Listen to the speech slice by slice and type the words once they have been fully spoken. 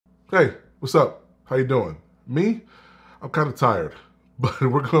Hey, what's up? How you doing? Me? I'm kind of tired, but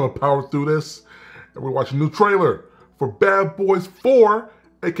we're gonna power through this, and we're watching a new trailer for Bad Boys 4,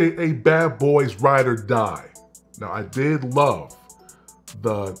 aka Bad Boys Ride or Die. Now, I did love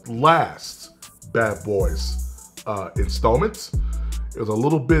the last Bad Boys installment. It was a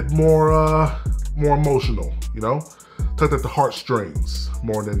little bit more emotional, you know? Tugged at the heartstrings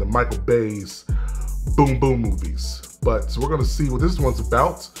more than the Michael Bay's boom boom movies. But we're gonna see what this one's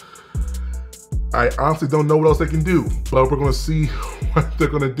about. I honestly don't know what else they can do, but we're gonna see what they're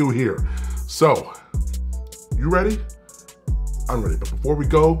gonna do here. So, you ready? I'm ready, but before we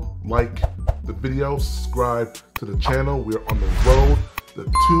go, like the video, subscribe to the channel. We're on the road to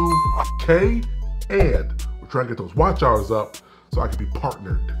 2K, and we're trying to get those watch hours up so I can be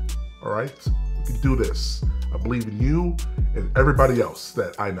partnered, all right? We can do this. I believe in you and everybody else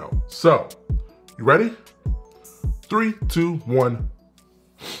that I know. So, you ready? 3, 2, 1,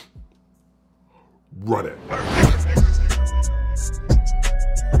 run it.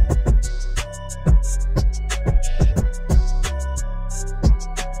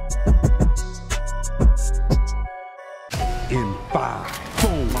 In 5,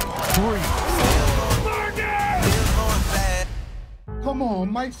 4, 3. Come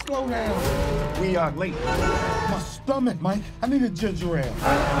on, Mike, slow down. We are late. My stomach, Mike. I need a ginger ale.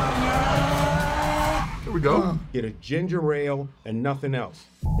 Here we go. Get a ginger ale and nothing else.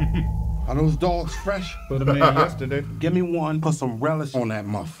 Are those dogs fresh? Put them in yesterday. Give me one. Put some relish on that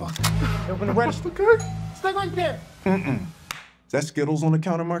motherfucker. Open the register. Okay. Stay right there. Is that Skittles on the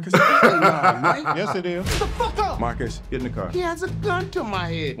counter, Marcus? Nah, Mike. Yes, it is. Shut the fuck up. Marcus, get in the car. He has a gun to my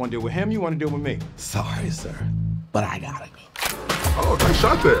head. Want to deal with him? You want to deal with me? Sorry, sir, but I gotta go. Oh, nice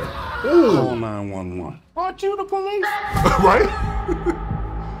shot there. Call Ooh, 911. Aren't you the police? right? Hey,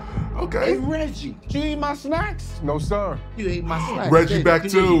 Okay. Reggie, you eat my snacks? No, sir. You ate my snacks. Reggie back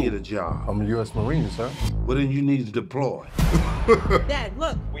You need to get too. a job. I'm a U.S. Marine, sir. Well, then you need to deploy. Dad,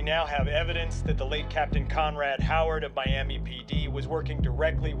 look. We now have evidence that the late Captain Conrad Howard of Miami PD was working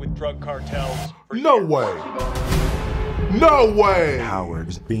directly with drug cartels. For No years. way. No way. Howard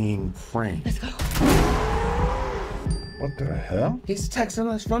is being framed. What the hell? He's texting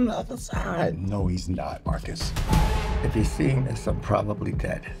us from the other side. No, he's not, Marcus. If he's seeing this, I'm probably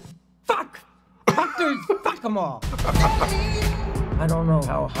dead. Fuck! Fuck dude! Fuck them all! I don't know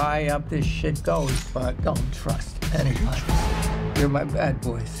how high up this shit goes, but don't trust anybody. You're my bad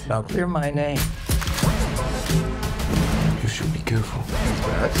boys. Now clear my name. You should be careful.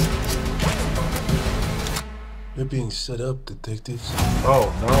 That's- You're being set up, detectives.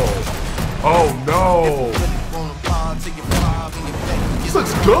 Oh no. Oh no. This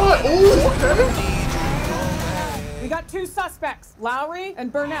looks good. Ooh, okay. We got 2 suspects, Lowry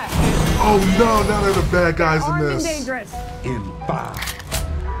and Burnett. Oh no, now they're the bad guys in Armed and this. dangerous. In 5,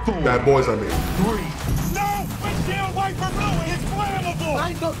 4, Bad boys, I mean. 3. No! Windshield wiper fluid! It's flammable! I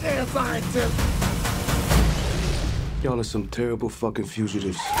ain't no damn scientist. Y'all are some terrible fucking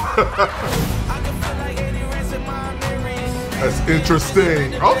fugitives. That's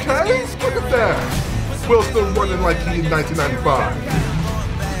interesting. Okay, look at that. Will's still running like he in 1995.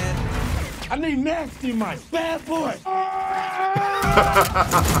 I need nasty Mike. Bad boy.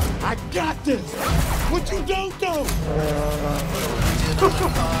 I got this. What you don't do?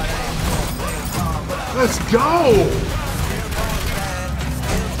 Let's go.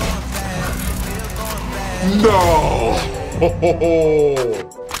 No.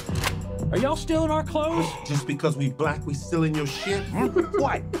 Are y'all stealing our clothes? Just because we black, we still in your shit?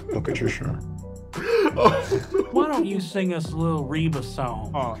 What? Look at your shirt. Why don't you sing us a little Reba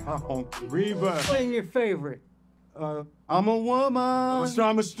song? Reba. Sing your favorite. I'm a woman.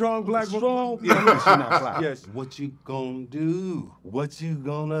 I'm a strong black woman. Yeah, no, she's not black. Yes. What you gonna do? What you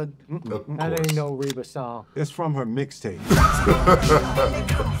gonna do? That ain't no Reba song. It's from her mixtape.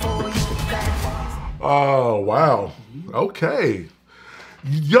 Oh, wow. Okay.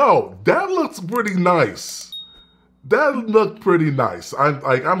 Yo, that looks pretty nice. That looked pretty nice.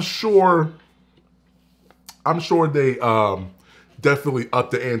 I'm sure they definitely up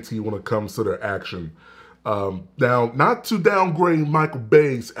the ante when it comes to their action. Now, not to downgrade Michael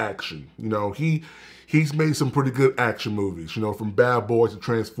Bay's action. You know, he's made some pretty good action movies, you know, from Bad Boys to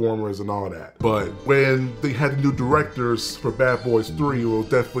Transformers and all that. But when they had the new directors for Bad Boys 3, it was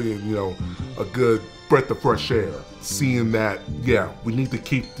definitely, you know, a good breath of fresh air. Seeing that, yeah, we need to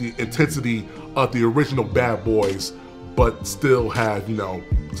keep the intensity of the original Bad Boys, but still have, you know,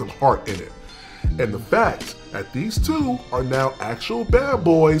 some heart in it. And the fact that these two are now actual bad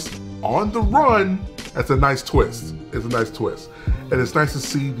boys on the run, that's a nice twist. It's a nice twist. And it's nice to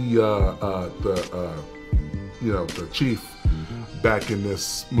see the chief back in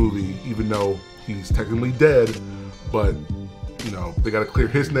this movie, even though he's technically dead, but you know, they gotta clear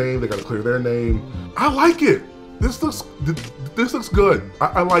his name, they gotta clear their name. I like it. This looks good.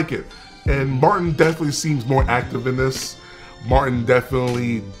 I like it. And Martin definitely seems more active in this. Martin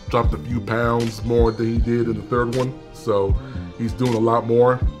definitely dropped a few pounds more than he did in the third one, so he's doing a lot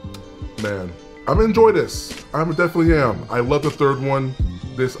more. Man, I'm gonna enjoy this. I definitely am. I love the third one.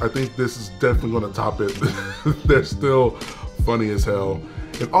 I think this is definitely gonna top it. They're still funny as hell.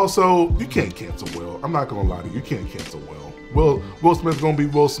 And also, you can't cancel Will. I'm not gonna lie to you, you can't cancel Will. Will Smith's gonna be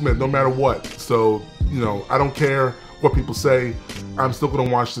Will Smith no matter what. So, you know, I don't care what people say. I'm still gonna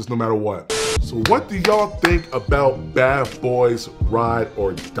watch this no matter what. So what do y'all think about Bad Boys Ride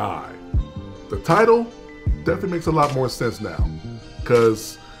or Die? The title definitely makes a lot more sense now,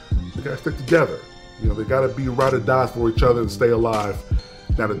 because they gotta stick together. You know, they gotta be ride or die for each other and stay alive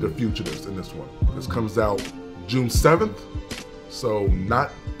now that they're fugitives in this one. This comes out June 7th, so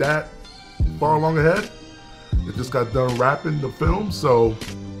not that far along ahead. They just got done wrapping the film, so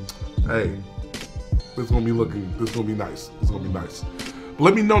hey, this is gonna be nice. This is gonna be nice. But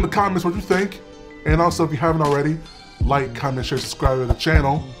let me know in the comments what you think. And also, if you haven't already, like, comment, share, subscribe to the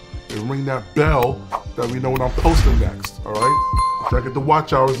channel, and ring that bell that we know when I'm posting next, all right? Try to get the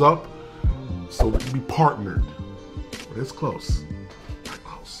watch hours up so we can be partnered. But it's close. Not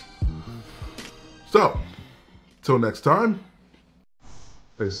close. So, till next time,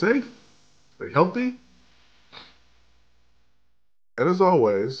 stay safe, stay healthy, and as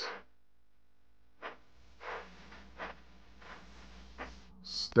always,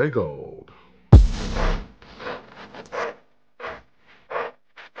 stay gold.